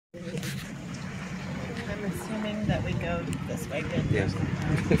I'm assuming that we go this way. Good. Yes.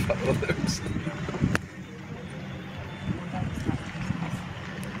 Follow those.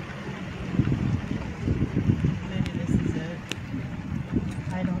 Maybe this is it.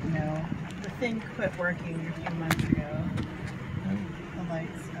 I don't know. The thing quit working a few months ago. The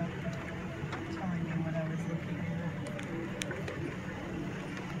lights up, telling me what I was looking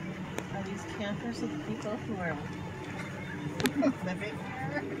at. Are these campers with people who are living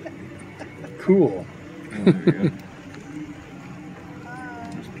there? Cool. There's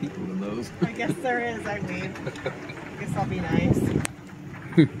people in those. I guess there is. I wave. I guess I'll be nice.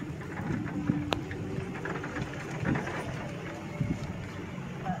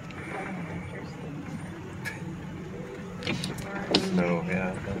 Snow,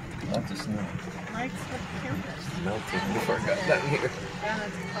 yeah. Lots of snow. Lights with campers. Melted before I got down here. Yeah,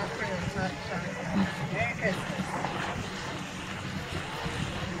 that's proper. It's not showing. Merry Christmas.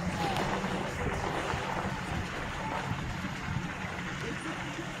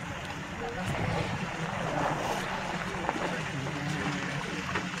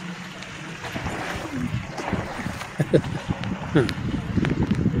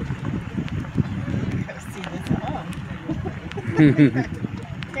 Gotta see this at home.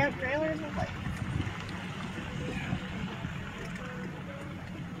 Camp trailers with lights.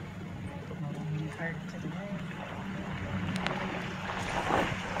 Hard to deny.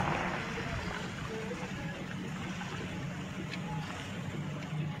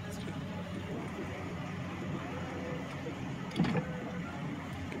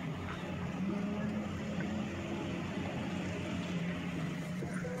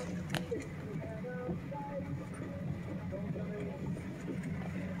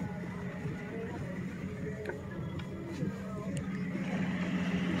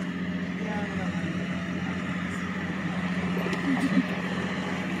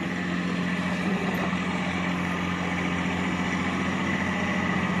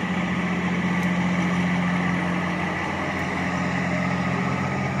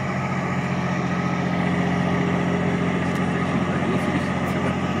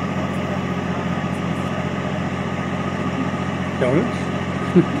 Donuts?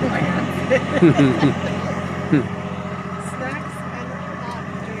 Snacks and hot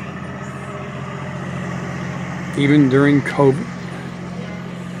drinks. Even during COVID?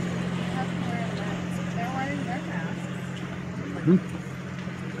 They're wearing their masks.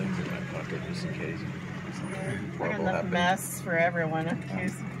 Things in my pocket just in case. We're enough masks for everyone in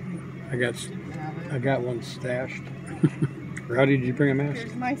case. I got one stashed. Rowdy, did you bring a mask?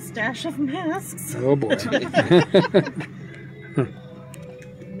 Here's my stash of masks. Oh boy. A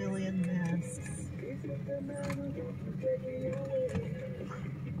million masks.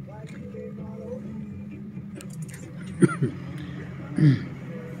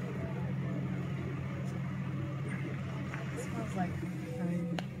 Smells like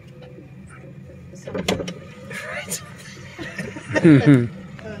something.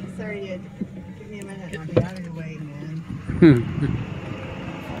 Oh, I'm sorry, Ed. Give me a minute and I'll be out of your way, man.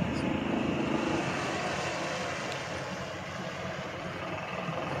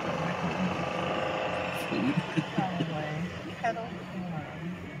 Probably. Kettle corn.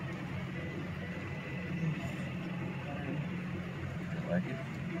 Like it?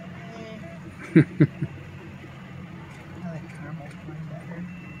 I like caramel corn better.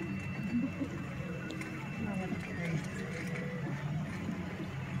 Oh, that's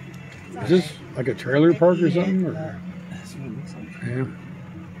great. Is this like a trailer park or something? Or? That's what it looks like. Yeah.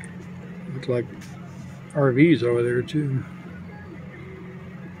 Looks like RVs over there too.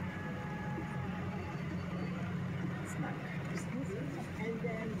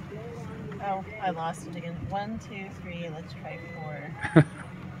 Oh, I lost it again. 1, 2, 3. Let's try 4.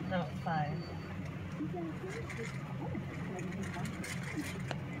 No, 5.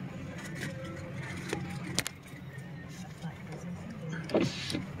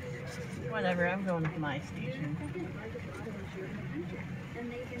 Whatever, I'm going to my station.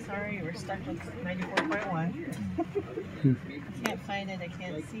 Sorry, we're stuck with 94.1. I can't find it, I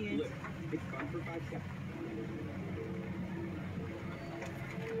can't see it.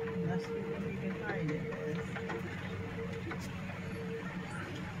 Unless you can find it.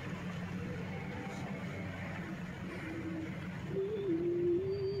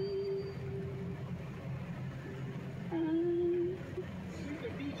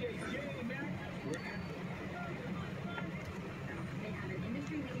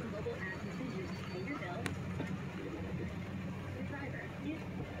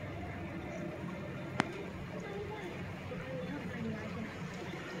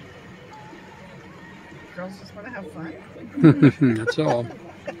 Girls just want to have fun. That's all.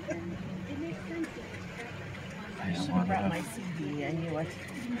 have brought my CD. I knew it.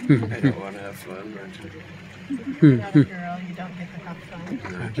 I don't want to have fun, but You're not a girl. You don't get to have fun.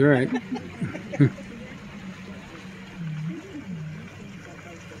 That's right.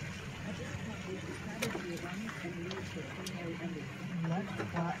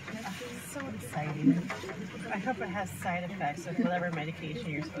 So exciting. I hope it has side effects with whatever medication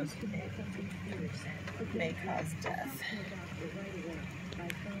you're supposed to take. It may cause death.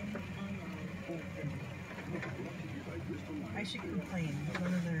 I should complain.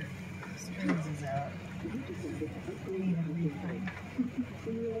 One of their strings is out. I need a refund.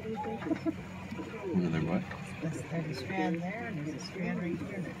 another what? There's a strand there, and there's a strand right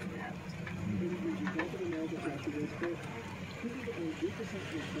here that's snapped.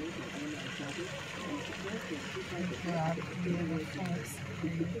 Good job. Thanks.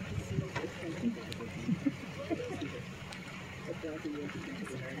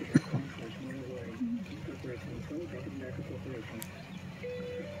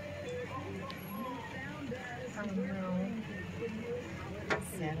 Oh no.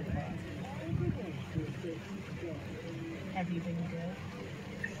 Sad effect. Have you been good?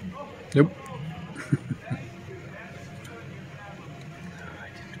 Nope.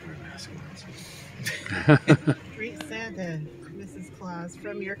 Greet Santa, Mrs. Claus,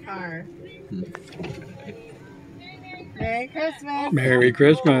 from your car. Merry Christmas. Merry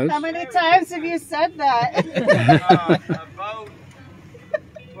Christmas. How many times have you said that?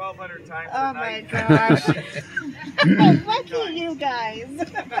 About 1,200 times Oh a my night. gosh. Lucky you guys.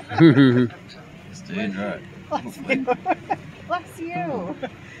 Staying dry. Bless you. Bless you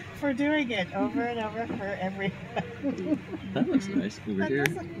for doing it over and over for every. That looks nice over That here.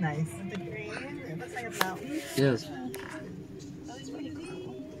 does look nice. The green. It looks like a mountain. Yes. That's pretty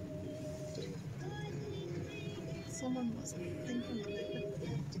cool. Someone was thinking that they put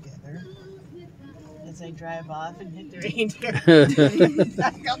that together. As I drive off and hit the reindeer. Get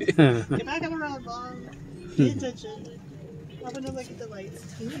back on the road, Mom. Pay attention. I'm gonna look at the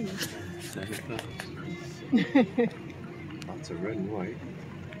lights too. Lots of red and white.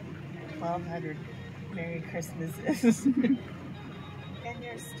 1,200 Merry Christmases. And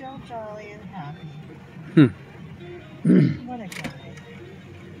you're still jolly and happy. What a guy.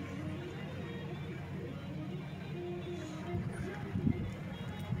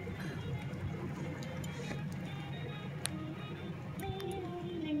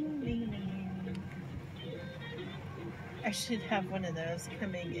 I should have one of those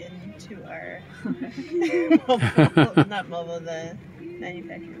coming into our mobile, not mobile, the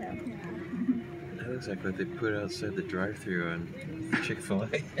manufactured house. That looks like what they put outside the drive-thru on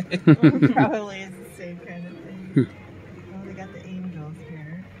Chick-fil-A. Probably is the same kind of thing. Oh, they got the angels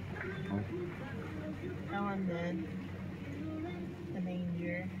here. Oh, and then the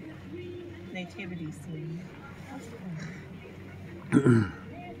manger, nativity scene. That's cool.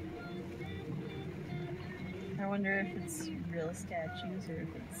 I wonder if it's real statues or if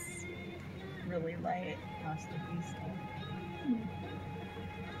it's really light plastic-y stuff.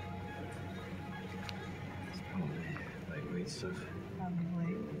 It's probably lightweight stuff.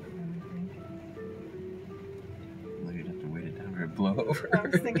 Probably. Well, you'd have to weight it down or it'd blow over. I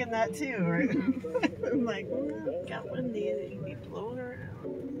was thinking that too. Right? I'm like, well, got one of these that you can be blowing around.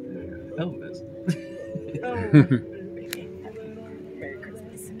 Elvis. Oh, Merry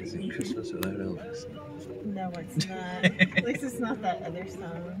Christmas. It's in Christmas without Elvis. No, it's not. At least it's not that other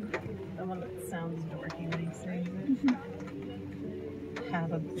song. The one that sounds dorky when he sings it.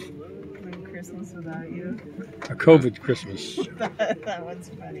 Have a blue Christmas without you. A COVID Christmas. that one's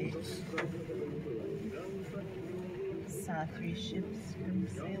funny. Saw 3 ships from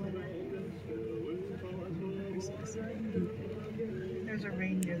sailing. Christmas. There's a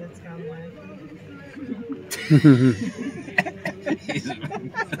reindeer that's gone wacky.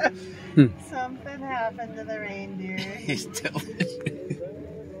 Something happened to the reindeer. He's telling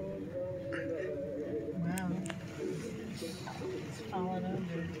Wow. It's fallen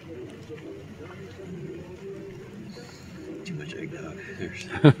over. Too much eggnog. There's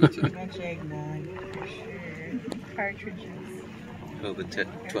Too much eggnog, for sure. Partridges. oh, the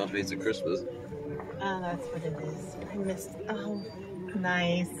 12 Days of Christmas. Oh, that's what it is. I missed. Oh,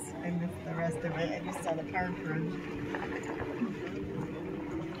 nice. I missed the rest of it. I just saw the partridge.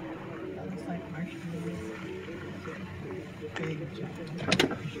 That looks like marshmallows. Big giant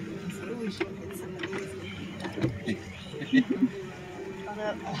marshmallows. Oh, we should get some of these.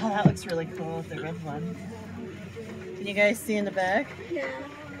 Oh, that looks really cool with the red one. Can you guys see in the back? Yeah.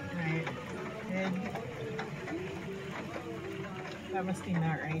 Right. Good. That must be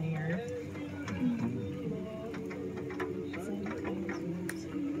Mount Rainier.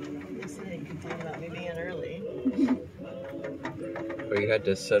 They said they complain about me being early. had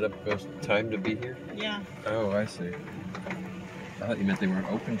to set up a time to be here? Yeah. Oh, I see. I thought you meant they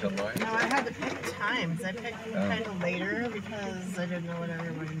weren't open till 9. No, I had to pick times. I picked them kind of later because I didn't know what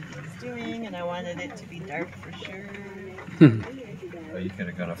everyone was doing, and I wanted it to be dark for sure. Oh, you could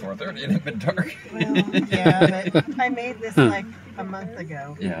have gone at 4:30 and it been dark. Well, yeah, but I made this like a month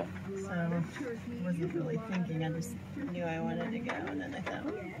ago. Yeah. So I wasn't really thinking. I just knew I wanted to go, and then I thought,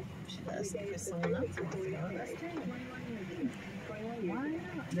 well, I should ask if someone else wants to go. That's great. Why not? And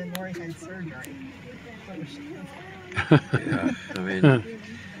then Lori had surgery. What was she doing? Yeah. I mean,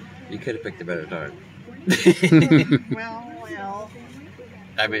 you could have picked a better time. Well.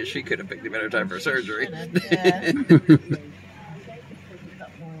 I mean, she could have picked a better time for surgery. The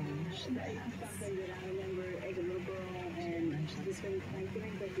orange lights.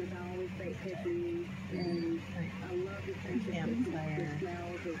 Campfire.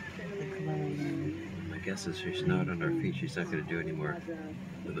 The glowing. My guess is she's not on her feet. She's not going to do any more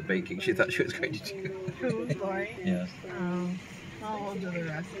of the baking she thought she was going to do. Who, Lori? Yes. Well, we'll do the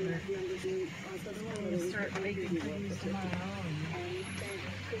rest of it. We'll start making things tomorrow.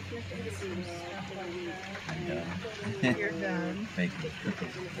 I'm done. You're done. Baking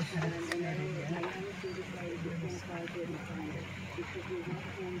cookies.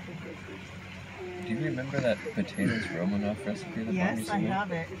 Do you remember that potatoes Romanoff recipe that Mom used Yes, to I make?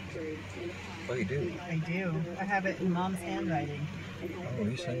 have it. Oh, you do? I do. I have it in Mom's handwriting. Oh, will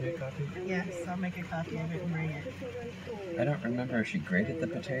you send me a copy? Yes, I'll make a copy of it and bring it. I don't remember if she grated the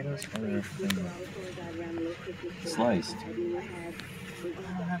potatoes or if they were sliced.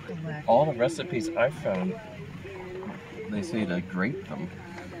 I'll have to look. All the recipes I found, they say to grate them.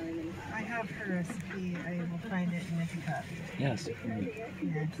 I have her recipe. I will find it and make a copy. Yes,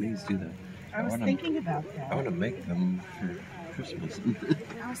 Yes. please do that. I was thinking about that. I want to make them for Christmas.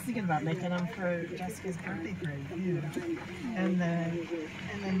 I was thinking about making them for Jessica's birthday party too. And then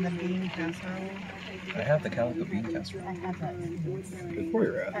the bean casserole. I have the calico bean casserole. I have that too. Where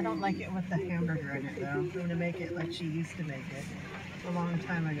you're at. I don't like it with the hamburger in it though. I'm going to make it like she used to make it a long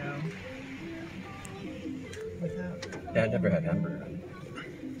time ago. Without. Yeah, I never had hamburger.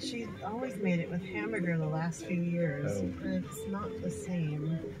 She always made it with hamburger the last few years. Oh. And it's not the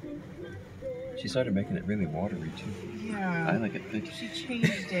same. She started making it really watery too. Yeah. I like it thick. She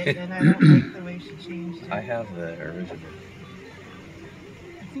changed it, and I don't like the way she changed it. I have the original.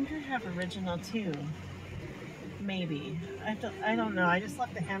 I think I have original too. Maybe. I don't know. I just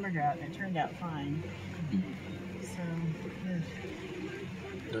left the hamburger out, and it turned out fine. So, ugh.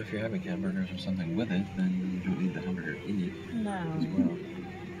 So if you're having hamburgers or something with it, then you don't need the hamburger in it No. as well.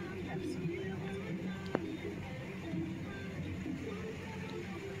 Have something else.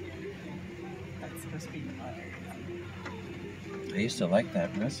 That's supposed to be butter. I used to like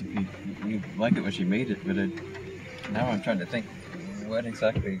that recipe. You like it when she made it, but now I'm trying to think what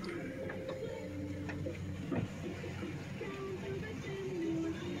exactly.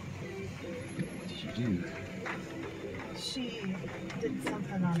 What did you do? She did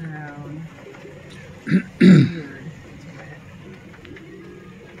something on her own. Weird to it.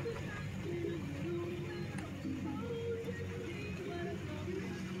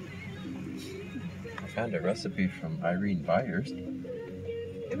 I found a recipe from Irene Byers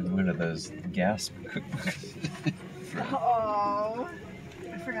in one of those gas cookbooks. Oh,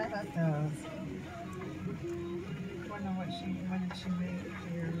 I forgot about those. Wonder what did she make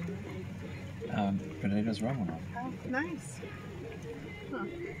here? Potatoes Romanoff. Oh, nice. Huh.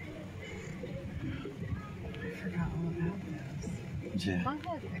 I forgot all about those. Yeah. I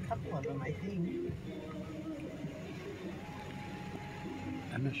had a couple of them, I think.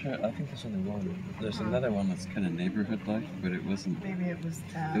 I'm not sure. I think there's only one. There's another one that's kind of neighborhood-like, but it wasn't. Maybe it was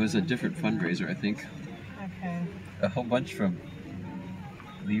that. It was a different fundraiser, I think. Okay. A whole bunch from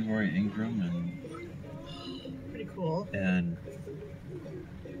Leroy Ingram Pretty cool. and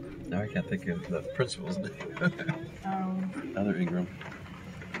now I can't think of the principal's name. Other Ingram.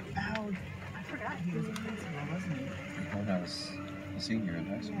 Oh, I forgot he was a principal, wasn't he? When I was a senior in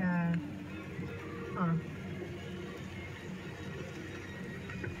high school. Yeah. Huh.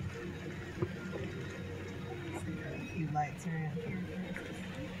 A few lights around here.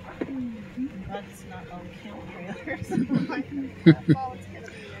 That's not all camp trailers. That's all it's gonna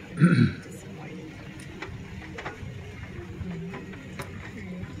be. Disappointed.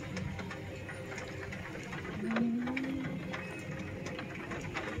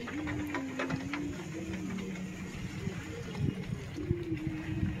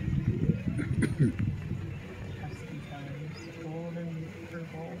 Husky colors, gold and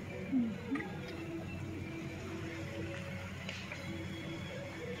purple.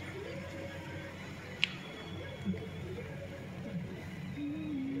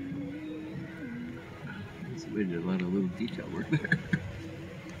 We did a lot of little detail work there.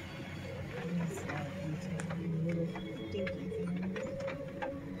 Little dinky things.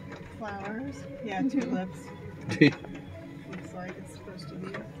 Flowers. Yeah, tulips. Looks like it's supposed to be.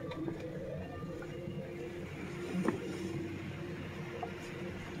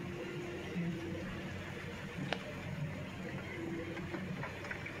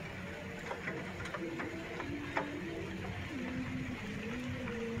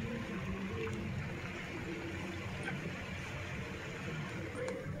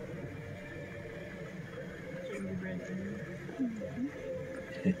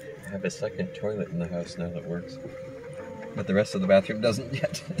 I have a second toilet in the house now that works, but the rest of the bathroom doesn't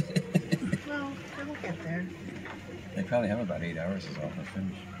yet. Well, it'll get there. They probably have about 8 hours is all they're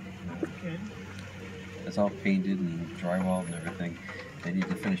finished. Good. It's all painted and drywalled and everything. They need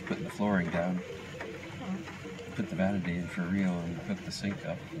to finish putting the flooring down, Oh, put the vanity in for real, and put the sink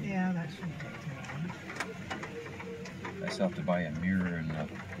up. yeah, that shouldn't take too long. I still have to buy a mirror and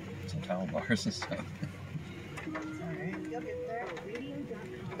some towel bars and stuff. It's alright. You'll get there.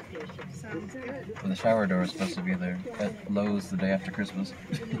 Sounds good. And the shower door is supposed to be there at Lowe's the day after Christmas.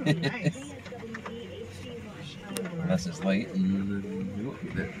 Ooh, nice. Unless it's late and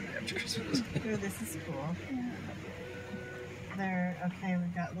then after Christmas. Ooh, this is cool. There, okay,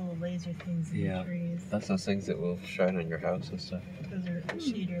 we've got little laser things in Yeah. the trees. That's those things that will shine on your house and stuff. Those are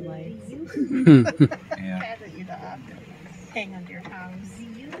cheater lights. Yeah. That you'd have to hang on your house. Do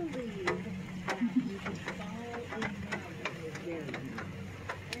you believe that you could fall in love with a girl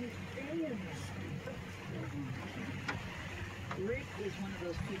and stay in love? Rick is one of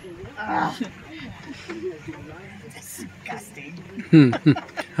those people who Ah, because he loves disgusting. it.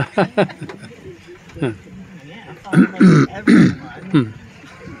 Yeah, fall in love with everyone.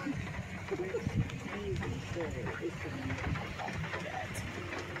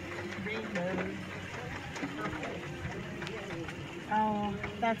 Rainbows. Oh,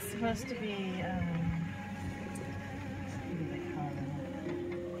 that's supposed to be, what do they call them?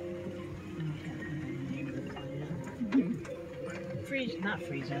 I can't remember the name of the plant. Freesia, not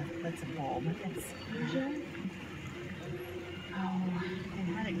Freesia, that's a bulb. It's, oh, they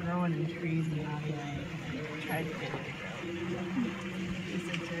had it growing in trees in Bobby Lake, and I tried to get it to grow. Piece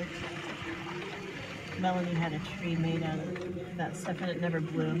of dirt. Melanie had a tree made out of that stuff and it never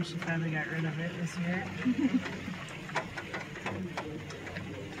bloomed. She finally got rid of it this year.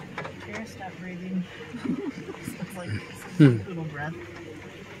 Here, stop breathing. Sounds like poodle breath.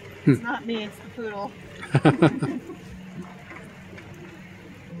 It's not me, it's the poodle.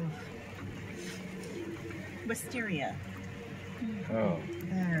 Wisteria. Oh,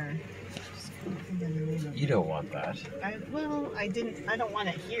 There. Just couldn't think of the name of you don't want that. I don't want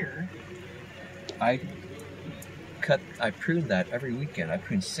it here. I prune that every weekend. I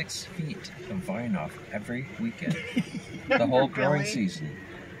prune 6 feet of vine off every weekend. The whole growing Really? season.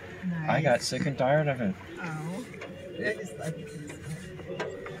 Nice. I got sick and tired of it. Oh. I just like it.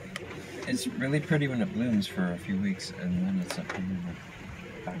 It's really pretty when it blooms for a few weeks, and then it's up in the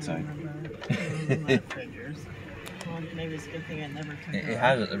backside. Well, maybe it's a good thing I never took It it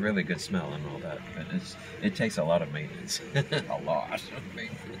has a really good smell and all that, but it takes a lot of maintenance. A lot of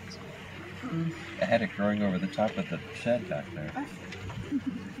maintenance. I had it growing over the top of the shed back there. I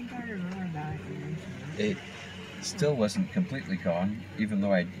think I remember that. It still wasn't completely gone, even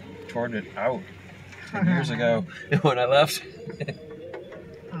though I'd torn it out 10 years ago when I left.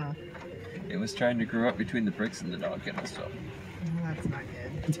 Huh. It was trying to grow up between the bricks and the dog kennel, so. Well, that's not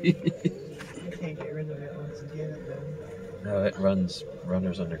good. You can't get rid of it once you get it, though. No, it runs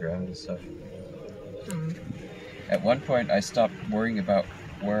runners underground and stuff. Hmm. At one point, I stopped worrying about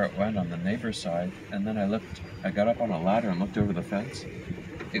where it went on the neighbor's side, and then I got up on a ladder and looked over the fence.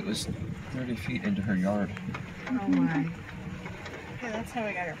 It was 30 feet into her yard. Oh my. Yeah, that's how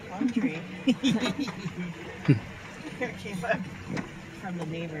I got our plum tree. It came up from the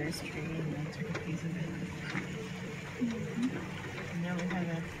neighbor's tree and I took a piece of it. And now we have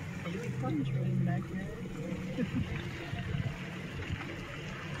a baby plum tree in the backyard.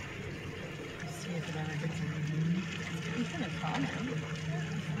 See if it ever gets in. It's kind of tall now.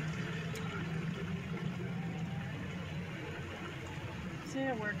 See,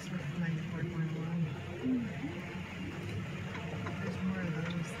 it works with my cord more long. There's more of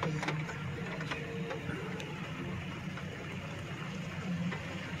those things.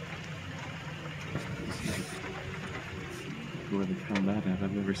 Where they found that at,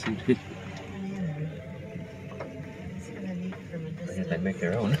 I've never seen it. It's kind of neat from a distance. They make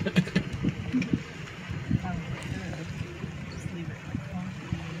their own. Oh, good. Just leave it like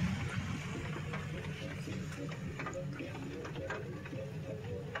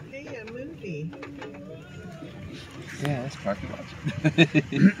that. Hey, a movie. Yeah, that's parking lot.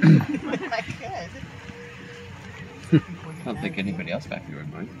 I could. I don't think anybody else back here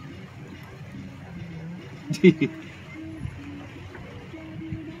would mind.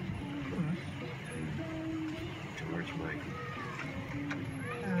 George Mike.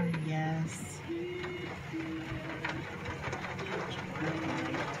 Oh, yes.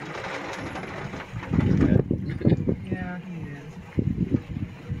 Yeah, he is.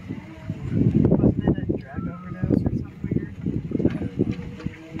 Wasn't it a drug overdose or something weird?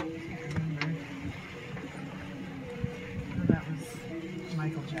 I can't remember. Oh, that was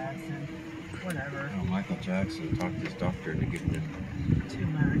Michael Jackson. Whatever. Oh, Michael Jackson talked his doctor to give him Too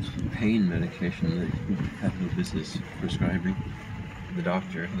much. pain medication that he had no business prescribing. The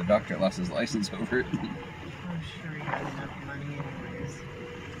doctor lost his license over it. I'm sure he has enough money anyways.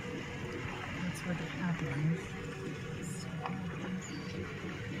 That's what happens.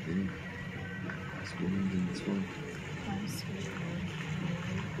 That's one in this one. Home sweet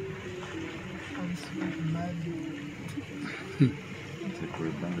home sweet mud. I think we're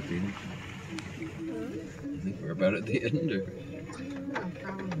about at the end. I think we're about at the end. Or... Yeah,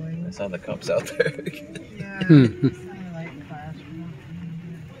 probably. I saw the cops out there. Yeah, sounded like class.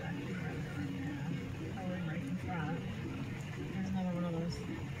 Probably right in front. There's another one of those.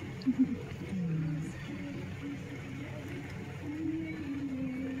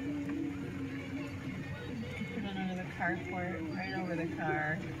 Put it under the carport, right over the car.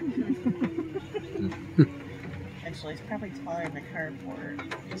 Actually, it's probably taller than the carport.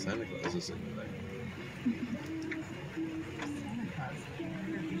 Santa Claus is in there. Santa Claus. I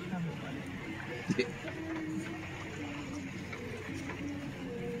wonder if he comes with it.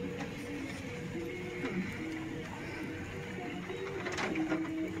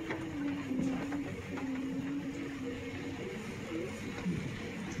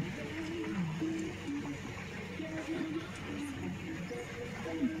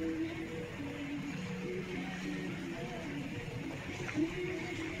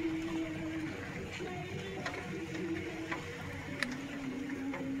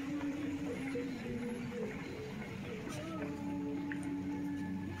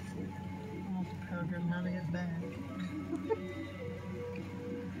 I'll have to program how to get back.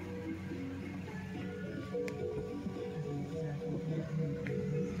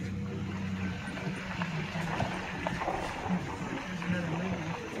 There's another lady.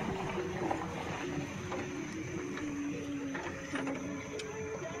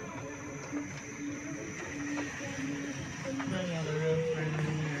 Oh yeah, the road's right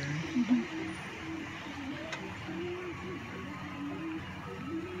over there.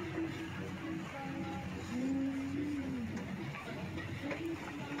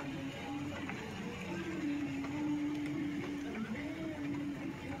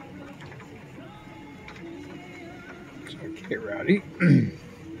 Okay, Rowdy.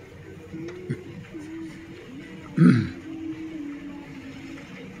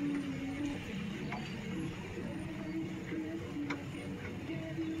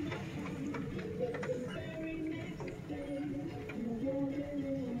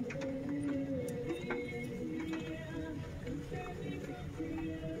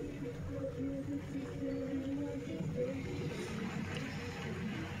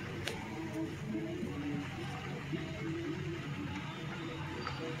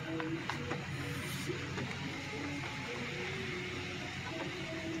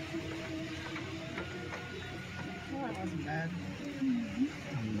 Oh, that wasn't bad.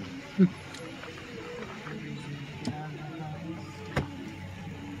 Good reason to get out of the house.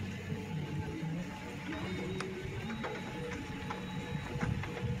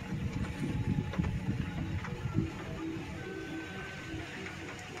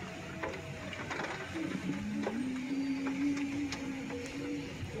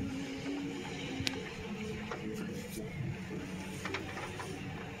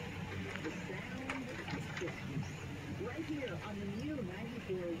 Right here on the new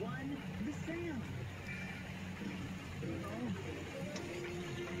 94.1 The Sound.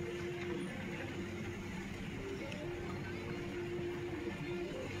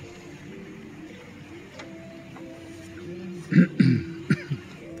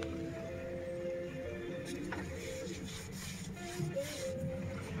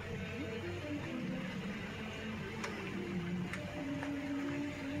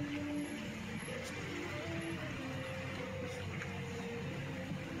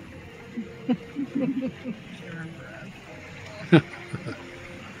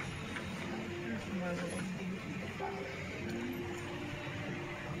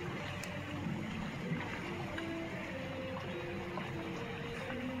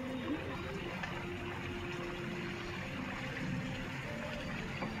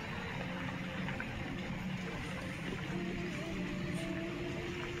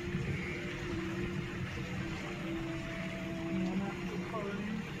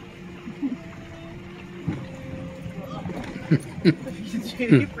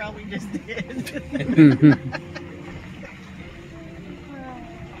 You probably just did.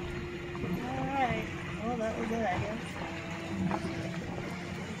 Alright. Well, that was it, I guess.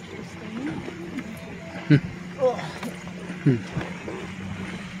 Interesting. Oh.